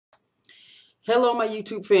Hello, my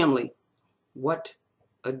YouTube family. What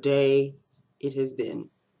a day it has been.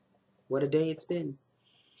 What a day it's been.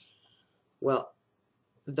 Well,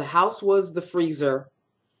 the house was the freezer,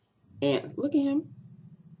 and look at him.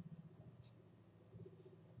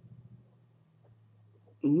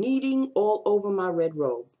 Kneading all over my red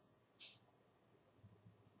robe.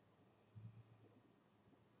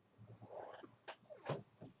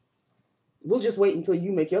 We'll just wait until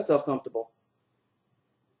you make yourself comfortable.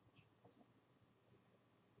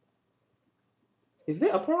 Is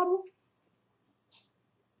there a problem?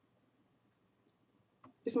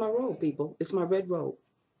 It's my robe, people. It's my red robe.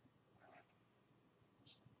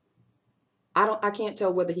 I can't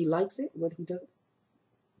tell whether he likes it, whether he doesn't.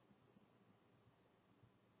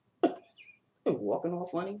 Walking all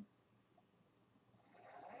funny.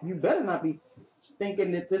 You better not be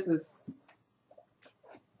thinking that this is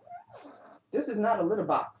not a litter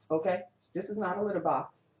box, okay? This is not a litter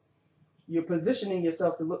box. You're positioning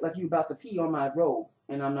yourself to look like you're about to pee on my robe,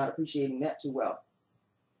 and I'm not appreciating that too well.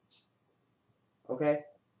 Okay?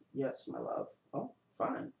 Yes, my love. Oh,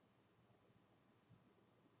 fine.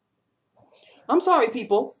 I'm sorry,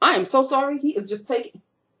 people. I am so sorry. He is just taking...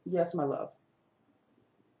 Yes, my love.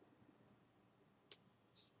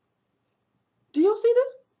 Do you see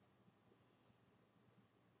this?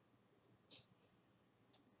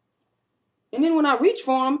 And then when I reach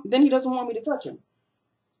for him, then he doesn't want me to touch him.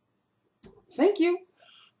 Thank you.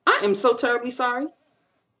 I am so terribly sorry.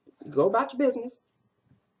 Go about your business.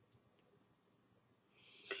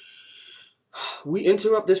 We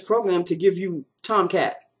interrupt this program to give you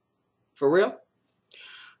Tomcat. For real?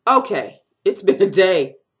 Okay. It's been a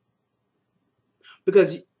day.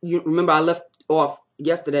 Because you remember I left off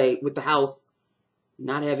yesterday with the house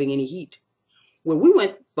not having any heat. Well, we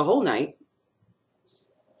went the whole night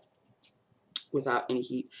without any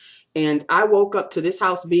heat. And I woke up to this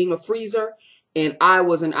house being a freezer, and I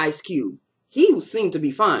was an ice cube. He seemed to be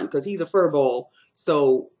fine because he's a fur ball.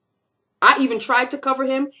 So I even tried to cover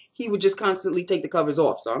him. He would just constantly take the covers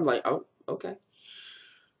off. So I'm like, oh, okay.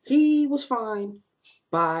 He was fine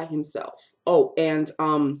by himself. Oh, and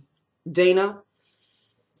Dana,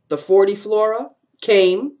 the 40 Flora,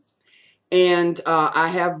 came, and I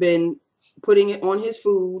have been putting it on his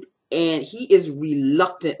food, and he is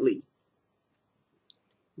reluctantly,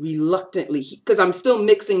 because I'm still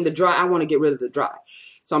mixing the dry. I want to get rid of the dry.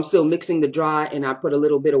 So I'm still mixing the dry, and I put a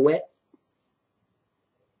little bit of wet.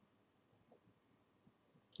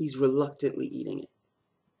 He's reluctantly eating it.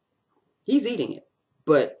 He's eating it,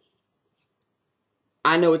 but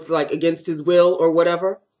I know it's like against his will or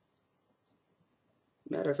whatever.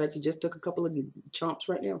 Matter of fact, he just took a couple of chomps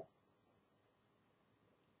right now.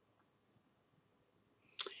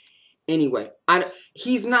 Anyway,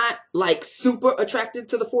 he's not like super attracted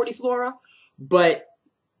to the 40 Flora, but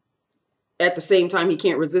at the same time, he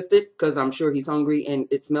can't resist it because I'm sure he's hungry and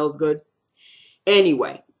it smells good.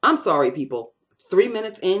 Anyway, I'm sorry, people. 3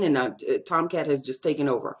 minutes in and Tomcat has just taken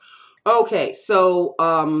over. Okay, so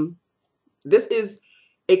this is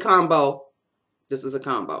a combo. This is a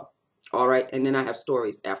combo. All right, and then I have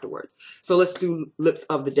stories afterwards. So let's do lips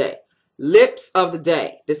of the day. Lips of the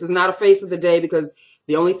day. This is not a face of the day because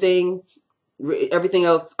the only thing, everything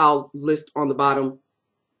else I'll list on the bottom,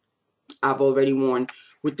 I've already worn,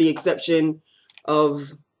 with the exception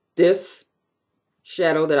of this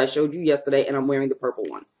shadow that I showed you yesterday, and I'm wearing the purple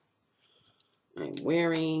one. I'm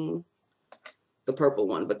wearing the purple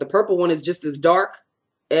one, but the purple one is just as dark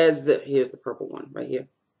as here's the purple one right here.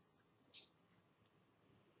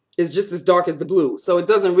 It's just as dark as the blue, so it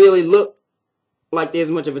doesn't really look like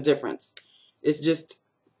there's much of a difference. It's just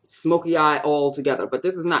smoky eye all together. But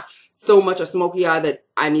this is not so much a smoky eye that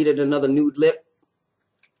I needed another nude lip.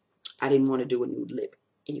 I didn't want to do a nude lip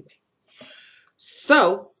anyway.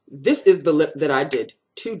 So this is the lip that I did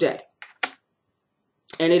today.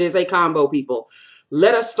 And it is a combo, people.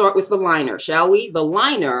 Let us start with the liner, shall we? The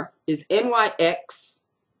liner is NYX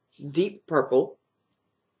Deep Purple.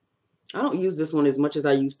 I don't use this one as much as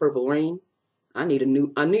I use Purple Rain. I need a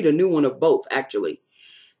new one of both, actually.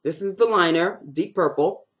 This is the liner, Deep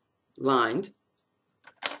Purple, lined,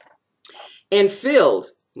 and filled.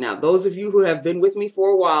 Now, those of you who have been with me for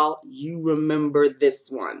a while, you remember this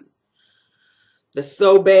one. The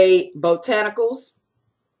Sobe Botanicals.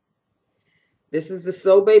 This is the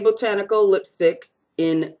Sobe Botanical lipstick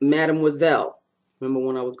in Mademoiselle. Remember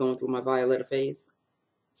when I was going through my Violetta phase?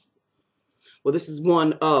 Well, this is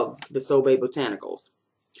one of the Sobe Botanicals.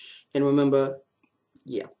 And remember,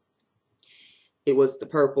 yeah, it was the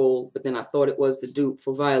purple, but then I thought it was the dupe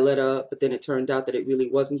for Violetta, but then it turned out that it really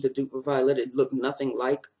wasn't the dupe for Violetta. It looked nothing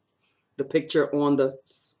like the picture on the,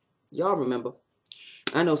 y'all remember.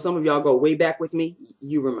 I know some of y'all go way back with me.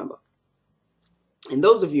 You remember. And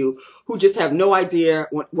those of you who just have no idea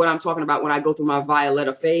what I'm talking about when I go through my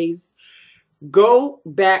Violetta phase, go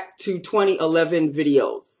back to 2011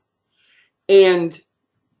 videos. And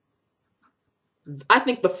I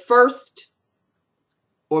think the first,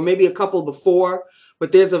 or maybe a couple before,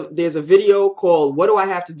 but there's a video called "What Do I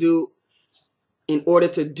Have to Do in Order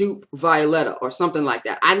to Dupe Violetta?" or something like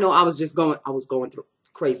that. I know I was going through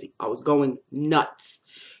crazy. I was going nuts.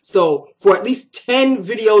 So for at least 10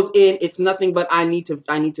 videos in, it's nothing but I need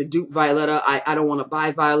to dupe Violetta. I don't want to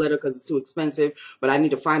buy Violetta because it's too expensive, but I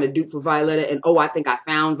need to find a dupe for Violetta. And oh, I think I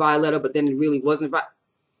found Violetta, but then it really wasn't.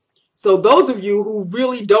 So those of you who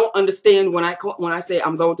really don't understand when I say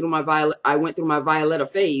I'm going through I went through my Violetta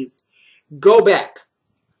phase, go back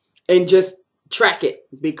and just track it,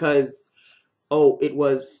 because oh, it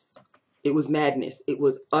was madness. It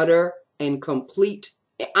was utter and complete.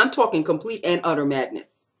 I'm talking complete and utter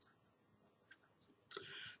madness.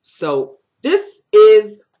 So this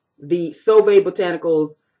is the Sobe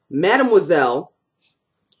Botanicals Mademoiselle,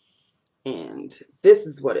 and this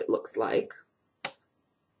is what it looks like.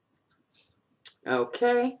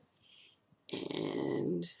 Okay,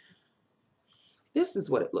 and this is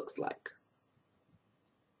what it looks like.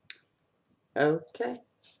 Okay,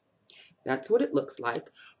 that's what it looks like,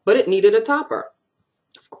 but it needed a topper,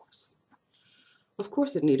 of course. Of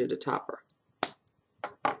course it needed a topper.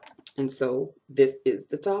 And so this is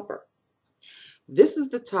the topper. This is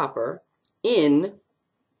the topper in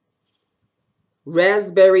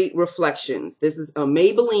Raspberry Reflections. This is a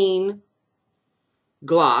Maybelline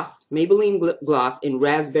gloss, in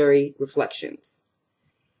Raspberry Reflections.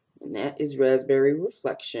 And that is Raspberry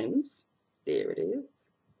Reflections. There it is.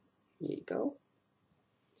 Here you go.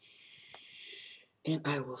 And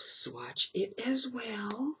I will swatch it as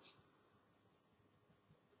well.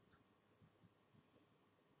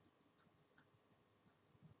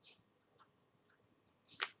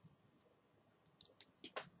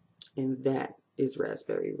 And that is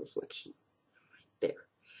Raspberry Reflection. There.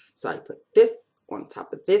 So I put this on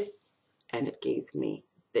top of this, and it gave me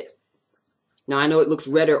this. Now, I know it looks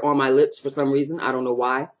redder on my lips for some reason. I don't know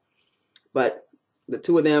why. But the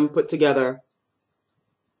two of them put together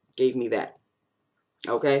gave me that.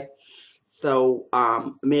 Okay? So,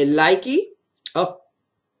 me likey. Oh,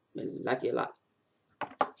 me likey a lot.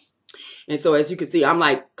 And so, as you can see, I'm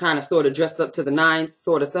like kind of sort of dressed up to the nines,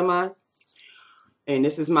 sort of semi. And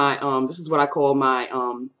this is my, this is what I call my,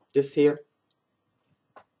 this here.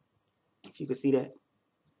 If you can see that.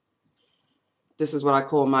 This is what I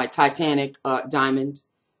call my Titanic diamond,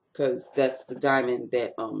 because that's the diamond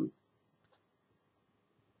that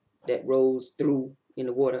that rose through in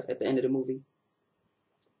the water at the end of the movie.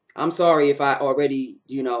 I'm sorry if I already,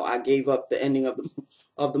 you know, I gave up the ending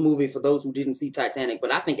of the movie for those who didn't see Titanic,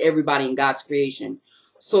 but I think everybody in God's creation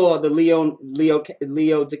saw the Leo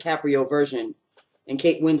DiCaprio version and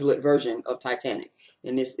Kate Winslet version of Titanic.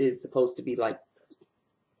 And this is supposed to be like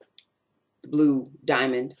the blue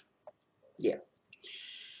diamond. Yeah.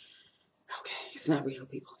 Okay, it's not real,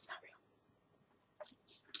 people. It's not real.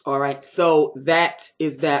 All right, so that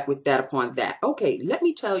is that with that upon that. Okay, let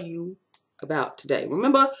me tell you about today.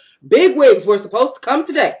 Remember, big wigs were supposed to come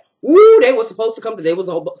today. Ooh, they were supposed to come today. There was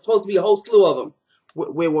supposed to be a whole slew of them.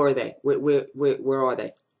 Where were they? Where are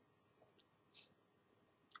they?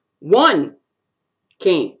 One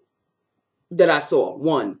came that I saw.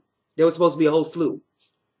 One. There was supposed to be a whole slew.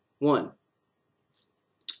 One.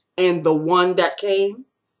 And the one that came,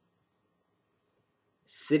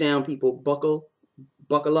 sit down, people, buckle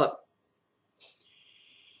up.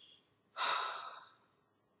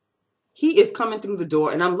 He is coming through the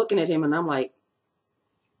door, and I'm looking at him, and I'm like,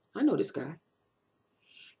 I know this guy.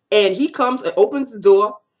 And he comes and opens the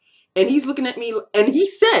door, and he's looking at me, and he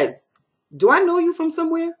says, do I know you from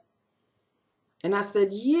somewhere? And I said,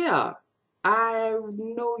 yeah, I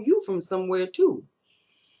know you from somewhere too.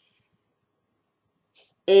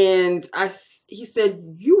 And he said,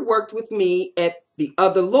 you worked with me at the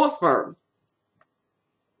other law firm.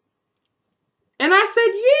 And I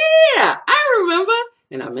said, yeah, I remember.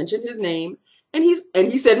 And I mentioned his name, and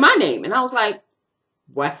he said my name. And I was like,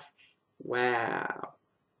 what? Wow.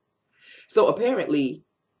 So apparently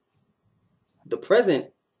the present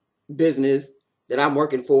business that I'm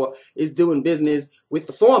working for is doing business with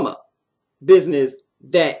the former business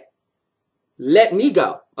that let me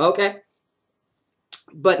go. Okay.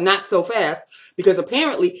 But not so fast, because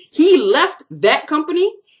apparently he left that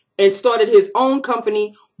company and started his own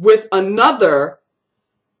company with another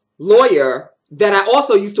lawyer that I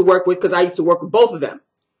also used to work with, because I used to work with both of them.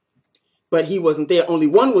 But he wasn't there. Only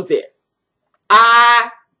one was there. I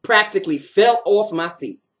practically fell off my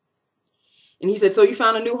seat. And he said, so you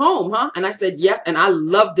found a new home, huh? And I said, yes. And I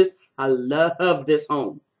love this. I love this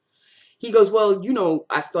home. He goes, well, you know,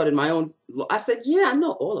 I started my own. I said, yeah, I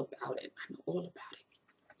know all about it. I know all about it.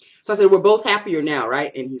 So I said, we're both happier now,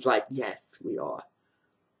 right? And he's like, yes, we are.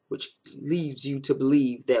 Which leaves you to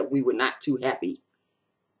believe that we were not too happy.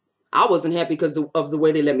 I wasn't happy because of the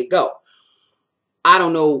way they let me go. I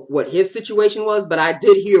don't know what his situation was, but I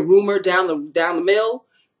did hear rumor down the mill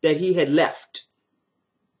that he had left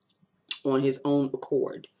on his own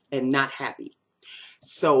accord and not happy.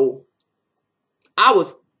 So I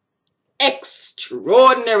was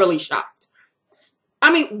extraordinarily shocked.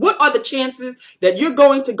 I mean, what are the chances that you're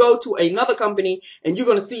going to go to another company and you're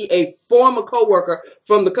going to see a former coworker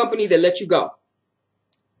from the company that let you go?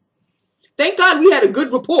 Thank God we had a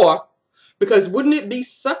good rapport, because wouldn't it be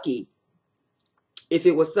sucky if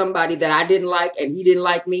it was somebody that I didn't like and he didn't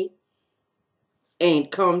like me,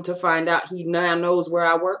 and come to find out he now knows where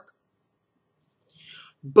I work?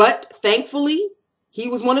 But thankfully, he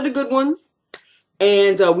was one of the good ones.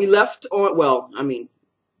 And we left on, well, I mean,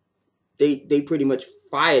 they pretty much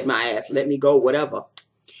fired my ass, let me go, whatever.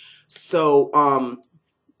 So,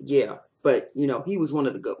 yeah, but, you know, he was one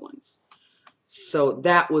of the good ones. So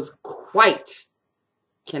that was quite,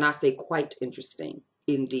 can I say, quite interesting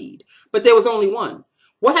indeed. But there was only one.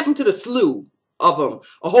 What happened to the slew of them?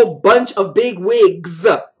 A whole bunch of big wigs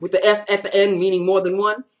with the S at the end, meaning more than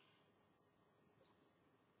one.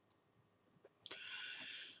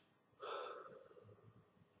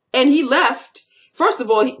 And he left. First of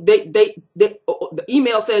all, the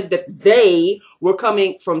email said that they were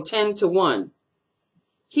coming from 10 to 1.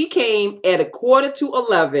 He came at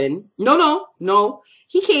 11:45. No.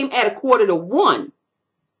 He came at 1:45.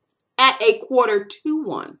 At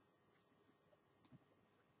 1:45.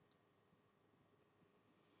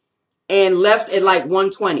 And left at like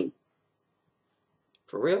 1:20.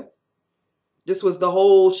 For real? This was the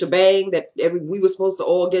whole shebang that we were supposed to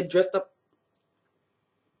all get dressed up.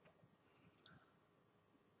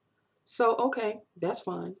 So, okay, that's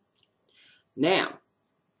fine. Now,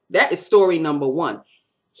 that is story number 1.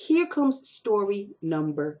 Here comes story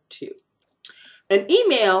number 2. An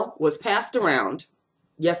email was passed around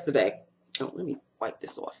yesterday. Oh, let me wipe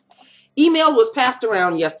this off. Email was passed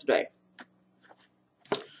around yesterday.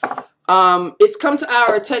 It's come to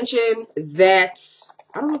our attention that,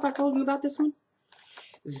 I don't know if I told you about this one,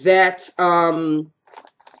 that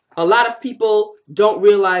a lot of people don't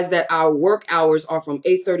realize that our work hours are from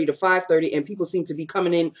 8:30 to 5:30, and people seem to be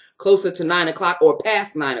coming in closer to 9 o'clock or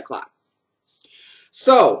past 9 o'clock.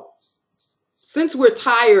 So, since we're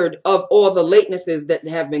tired of all the latenesses that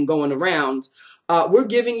have been going around, we're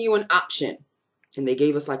giving you an option. And they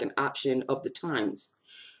gave us like an option of the times.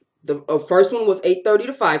 The first one was 8:30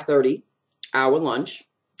 to 5:30, hour lunch,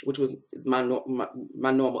 which is my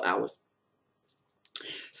normal hours.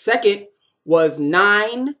 Second was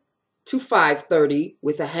 9 to 5:30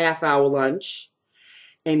 with a half-hour lunch.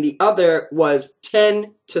 And the other was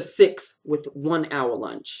 10 to 6 with 1 hour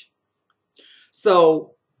lunch.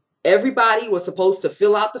 So everybody was supposed to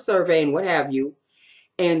fill out the survey and what have you.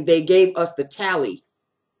 And they gave us the tally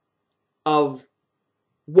of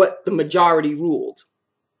what the majority ruled.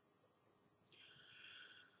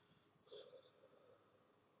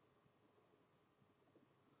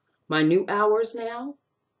 My new hours now,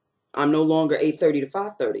 I'm no longer 8:30 to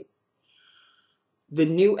 5:30. The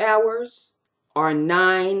new hours are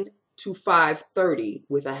 9 to 5:30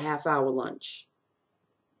 with a half-hour lunch.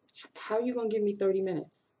 How are you going to give me 30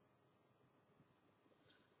 minutes?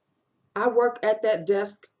 I work at that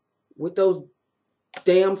desk with those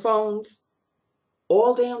damn phones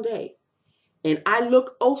all damn day. And I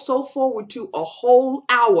look oh so forward to a whole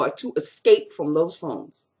hour to escape from those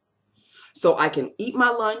phones. So I can eat my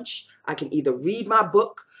lunch. I can either read my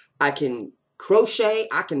book. I can crochet.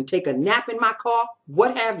 I can take a nap in my car.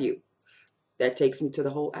 What have you. That takes me to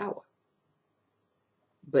the whole hour.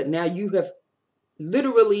 But now you have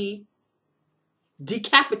literally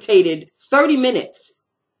decapitated 30 minutes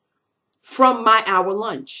from my hour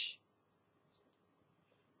lunch.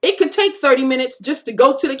 It could take 30 minutes just to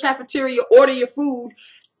go to the cafeteria, order your food,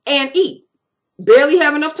 and eat. Barely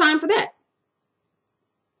have enough time for that.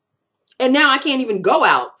 And now I can't even go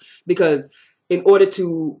out because in order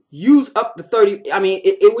to use up the 30, I mean,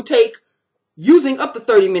 it would take using up the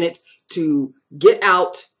 30 minutes to get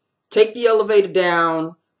out, take the elevator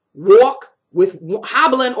down, walk with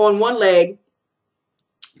hobbling on one leg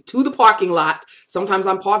to the parking lot. Sometimes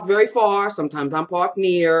I'm parked very far. Sometimes I'm parked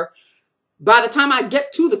near. By the time I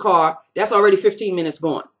get to the car, that's already 15 minutes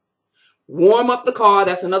gone. Warm up the car.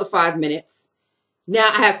 That's another 5 minutes. Now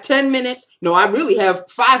I have 10 minutes. No, I really have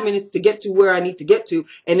 5 minutes to get to where I need to get to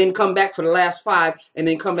and then come back for the last 5 and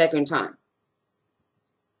then come back in time.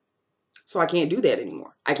 So I can't do that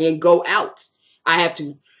anymore. I can't go out. I have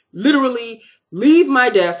to literally leave my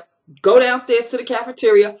desk, go downstairs to the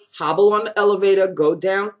cafeteria, hobble on the elevator, go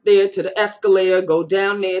down there to the escalator, go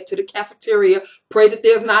down there to the cafeteria, pray that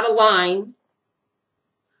there's not a line,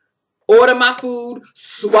 order my food,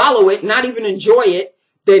 swallow it, not even enjoy it,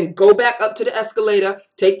 then go back up to the escalator,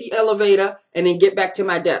 take the elevator, and then get back to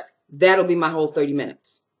my desk. That'll be my whole 30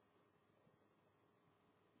 minutes.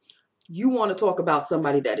 You want to talk about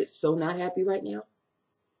somebody that is so not happy right now?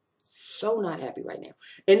 So not happy right now.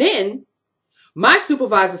 And then my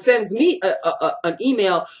supervisor sends me an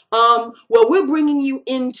email. Well, we're bringing you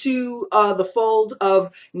into the fold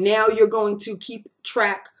of now you're going to keep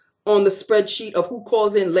track on the spreadsheet of who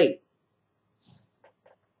calls in late.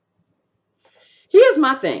 Here's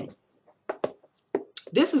my thing.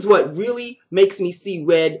 This is what really makes me see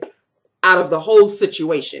red out of the whole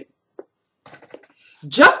situation.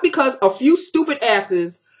 Just because a few stupid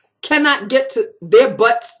asses cannot get to their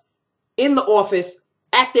butts in the office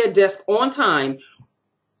at their desk on time,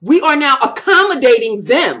 we are now accommodating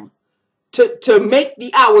them to make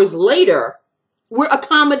the hours later. We're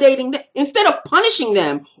accommodating them. Instead of punishing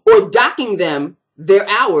them or docking them their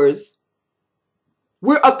hours,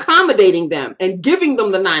 we're accommodating them and giving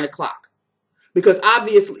them the 9 o'clock. Because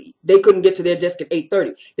obviously they couldn't get to their desk at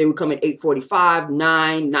 8:30. They would come at 8:45,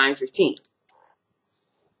 9, 9:15.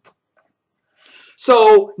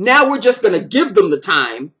 So now we're just going to give them the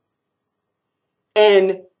time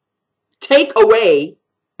and take away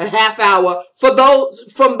a half hour from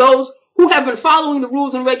those who have been following the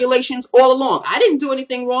rules and regulations all along. I didn't do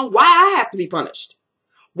anything wrong. Why I have to be punished?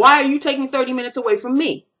 Why are you taking 30 minutes away from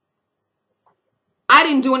me? I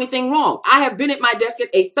didn't do anything wrong. I have been at my desk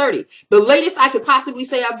at 8:30. The latest I could possibly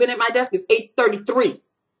say I've been at my desk is 8:33.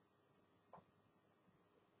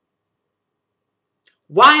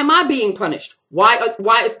 Why am I being punished? Why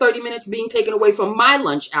is 30 minutes being taken away from my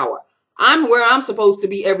lunch hour? I'm where I'm supposed to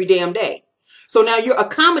be every damn day. So now you're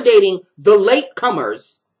accommodating the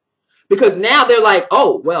latecomers because now they're like,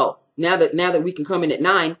 oh, well, now that we can come in at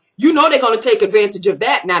 9, you know they're going to take advantage of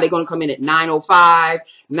that. Now they're going to come in at 9:05,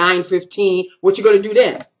 9:15. What you going to do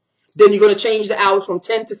then? Then you're going to change the hours from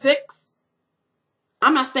 10 to 6?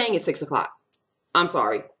 I'm not staying at 6 o'clock. I'm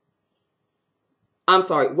sorry. I'm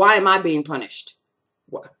sorry. Why am I being punished?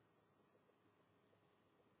 What?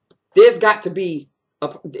 There's got to be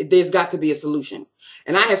a solution.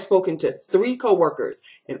 And I have spoken to 3 coworkers,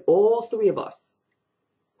 and all 3 of us,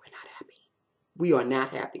 we're not happy. We are not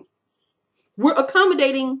happy. We're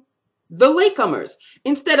accommodating the latecomers.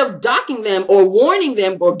 Instead of docking them or warning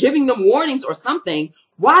them or giving them warnings or something,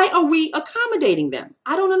 why are we accommodating them?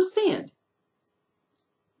 I don't understand.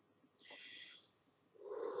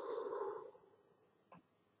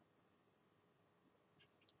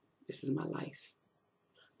 This is my life.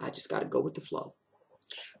 I just got to go with the flow.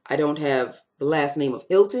 I don't have the last name of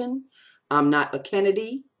Hilton. I'm not a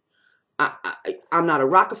Kennedy. I'm not a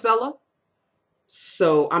Rockefeller.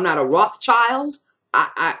 So I'm not a Rothschild.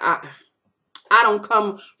 I don't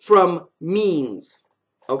come from means.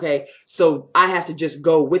 Okay. So I have to just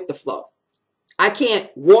go with the flow. I can't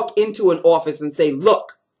walk into an office and say,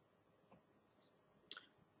 look,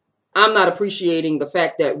 I'm not appreciating the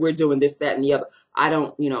fact that we're doing this, that, and the other. I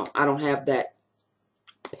don't have that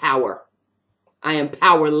power. I am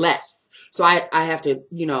powerless. So I have to,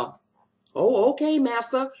 oh, okay,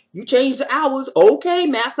 massa. You changed the hours. Okay,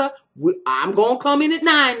 massa. I'm going to come in at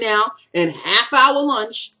 9 now and half-hour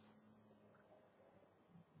lunch.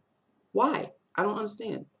 Why? I don't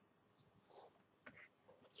understand.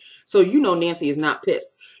 So Nancy is not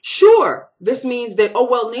pissed. Sure, this means that, oh,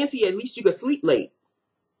 well, Nancy, at least you could sleep late.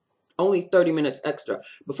 Only 30 minutes extra.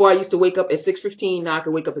 Before I used to wake up at 6:15. Now I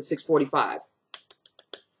can wake up at 6:45.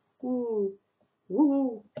 Woo.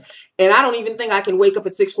 Woo. And I don't even think I can wake up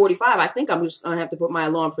at 6:45. I think I'm just going to have to put my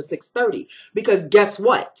alarm for 6:30. Because guess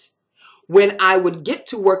what? When I would get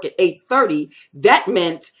to work at 8:30, that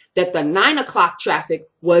meant that the 9 o'clock traffic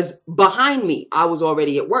was behind me. I was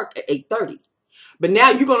already at work at 8:30. But now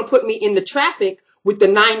you're going to put me in the traffic with the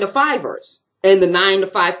 9 to 5ers and the 9 to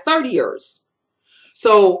 5:30ers.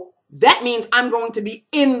 So that means I'm going to be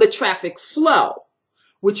in the traffic flow,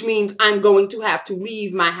 which means I'm going to have to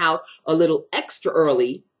leave my house a little extra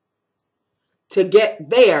early to get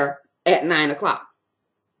there at 9 o'clock.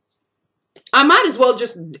 I might as well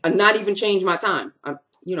just not even change my time.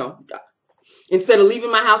 Instead of leaving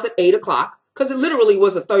my house at 8 o'clock, because it literally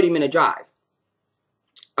was a 30-minute drive.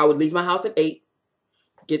 I would leave my house at 8,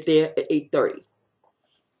 get there at 8:30.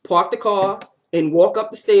 Park the car, and walk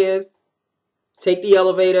up the stairs, take the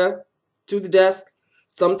elevator to the desk.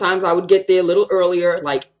 Sometimes I would get there a little earlier,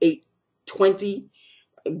 like 8:20.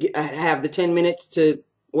 I'd have the 10 minutes to,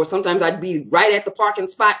 or sometimes I'd be right at the parking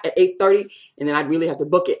spot at 8:30, and then I'd really have to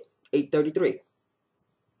book it 8:33.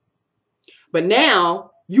 But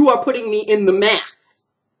now you are putting me in the mass.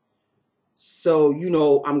 So, you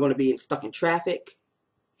know, I'm going to be stuck in traffic.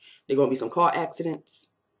 There are going to be some car accidents.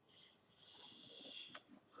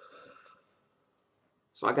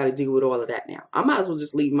 So I got to deal with all of that now. I might as well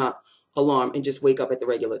just leave my alarm and just wake up at the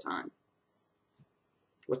regular time.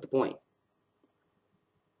 What's the point?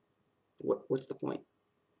 What's the point?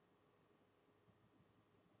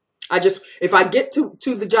 If I get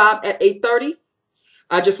to the job at 8:30,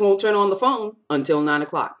 I just won't turn on the phone until 9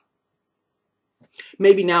 o'clock.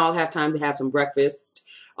 Maybe now I'll have time to have some breakfast.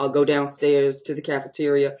 I'll go downstairs to the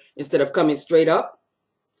cafeteria. Instead of coming straight up,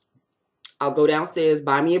 I'll go downstairs,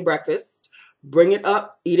 buy me a breakfast, bring it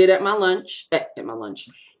up, eat it at my lunch,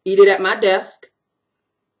 eat it at my desk,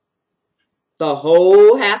 the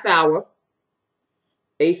whole half hour,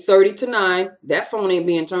 8:30 to 9. That phone ain't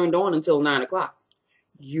being turned on until 9 o'clock.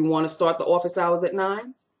 You want to start the office hours at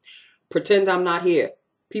 9? Pretend I'm not here.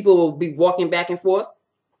 People will be walking back and forth.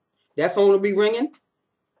 That phone will be ringing.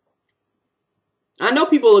 I know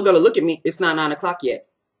people are going to look at me. It's not 9 o'clock yet.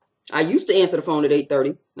 I used to answer the phone at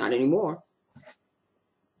 8:30. Not anymore.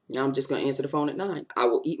 Now I'm just going to answer the phone at 9. I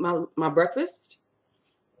will eat my breakfast,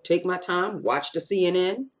 take my time, watch the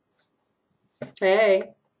CNN.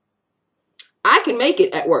 Hey, I can make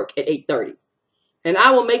it at work at 8:30. And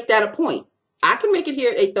I will make that a point. I can make it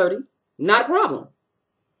here at 8:30. Not a problem.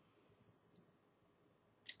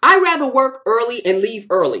 I'd rather work early and leave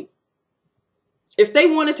early. If they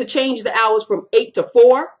wanted to change the hours from 8 to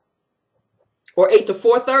 4 or 8 to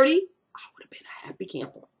 4:30, I would have been a happy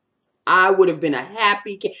camper. I would have been a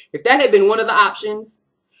happy camper. If that had been one of the options,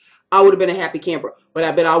 I would have been a happy camper. But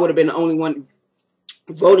I bet I would have been the only one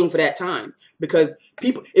voting for that time. Because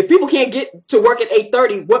if people can't get to work at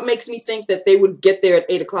 8:30, what makes me think that they would get there at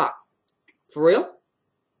 8 o'clock? For real?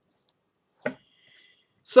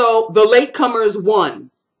 So the latecomers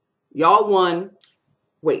won. Y'all won.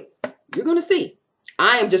 Wait, you're going to see.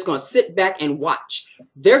 I am just going to sit back and watch.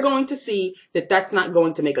 They're going to see that that's not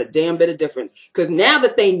going to make a damn bit of difference. Because now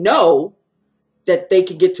that they know that they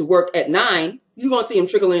could get to work at 9, you're going to see them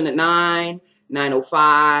trickle in at 9,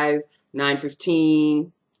 9:05,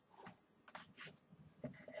 9:15.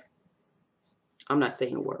 I'm not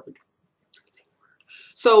saying a word.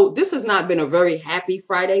 So this has not been a very happy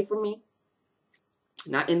Friday for me.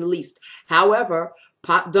 Not in the least. However,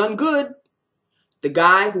 Pop done good. The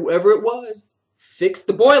guy, whoever it was, fixed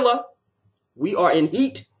the boiler. We are in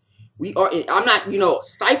heat. I'm not,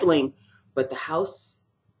 stifling, but the house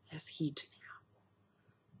has heat now.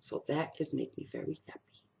 So that has made me very happy.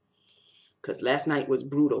 Because last night was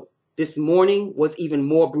brutal. This morning was even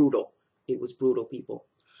more brutal. It was brutal, people.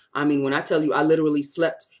 I mean, when I tell you I literally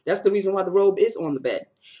slept, that's the reason why the robe is on the bed.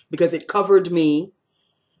 Because it covered me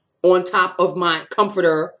on top of my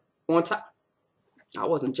comforter on top. I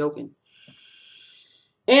wasn't joking.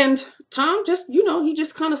 And Tom just, he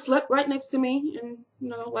just kind of slept right next to me and,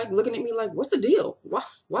 like looking at me like, what's the deal? Why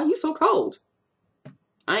are you so cold?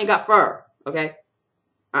 I ain't got fur, okay?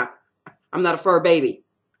 I'm not a fur baby,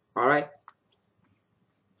 all right?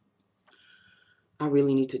 I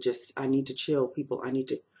really need to I need to chill, people.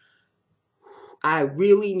 I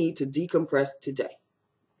really need to decompress today.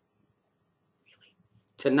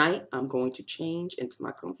 Tonight, I'm going to change into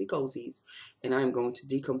my comfy cozies, and I'm going to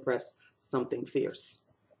decompress something fierce.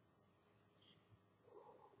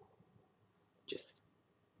 Just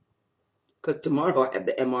because tomorrow I have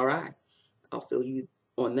the MRI. I'll fill you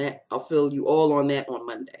on that. I'll fill you all on that on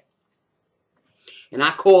Monday. And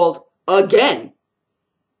I called again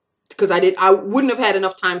because I wouldn't have had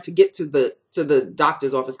enough time to get to the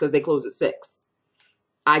doctor's office because they close at 6.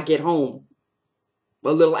 I get home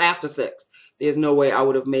a little after 6. There's no way I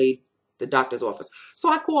would have made the doctor's office. So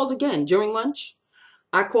I called again during lunch.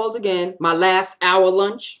 I called again, my last hour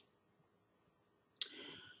lunch.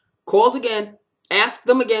 Called again, asked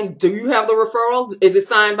them again, do you have the referral? Is it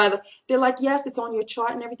signed by the... They're like, yes, it's on your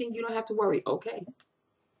chart and everything. You don't have to worry. Okay.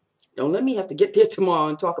 Don't let me have to get there tomorrow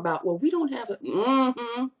and talk about, well, we don't have it.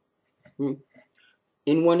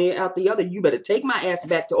 In one ear, out the other. You better take my ass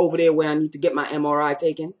back to over there where I need to get my MRI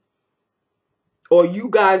taken. Or you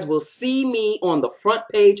guys will see me on the front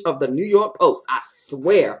page of the New York Post. I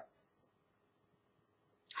swear.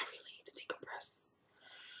 I really need to decompress.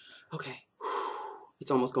 Okay.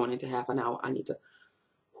 It's almost going into half an hour. I need to...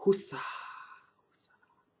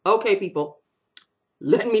 Okay, people.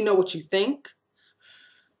 Let me know what you think.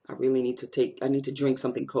 I really need to I need to drink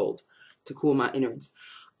something cold to cool my innards,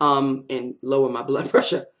 and lower my blood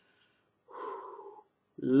pressure.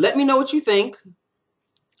 Let me know what you think.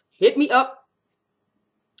 Hit me up.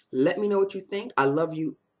 Let me know what you think. I love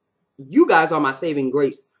you. You guys are my saving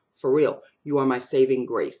grace. For real. You are my saving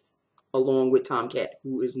grace. Along with Tomcat,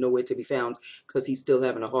 who is nowhere to be found because he's still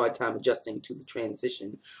having a hard time adjusting to the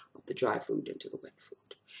transition of the dry food into the wet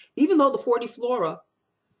food. Even though the 40 Flora,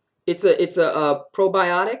 it's a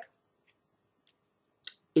probiotic.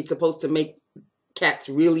 It's supposed to make cats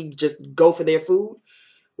really just go for their food.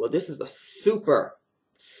 Well, this is a super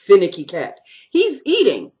finicky cat. He's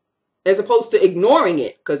eating as opposed to ignoring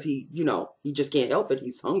it because he just can't help it.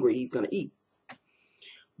 He's hungry. He's going to eat.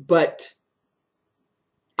 But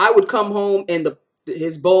I would come home and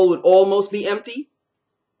his bowl would almost be empty.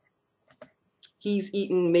 He's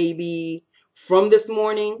eaten maybe from this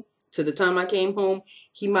morning to the time I came home,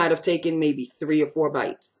 he might have taken maybe 3 or 4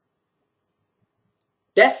 bites.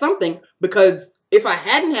 That's something, because if I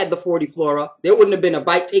hadn't had the 40 Flora, there wouldn't have been a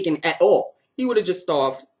bite taken at all. He would have just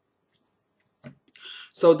starved.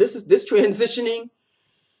 So this transitioning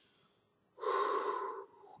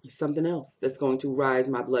is something else that's going to rise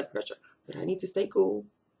my blood pressure. But I need to stay cool.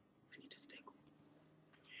 I need to stay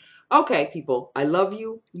cool. Okay, people. I love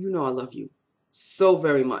you. You know I love you so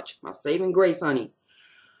very much. My saving grace, honey.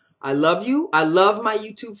 I love you. I love my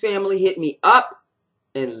YouTube family. Hit me up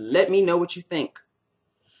and let me know what you think.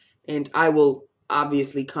 And I will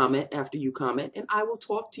obviously comment after you comment. And I will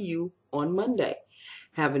talk to you on Monday.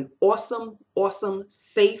 Have an awesome, awesome,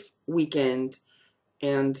 safe weekend.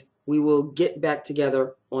 And we will get back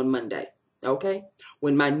together on Monday. Okay?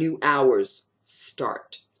 When my new hours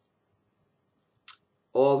start.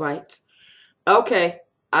 All right. Okay.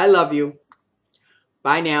 I love you.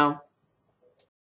 Bye now.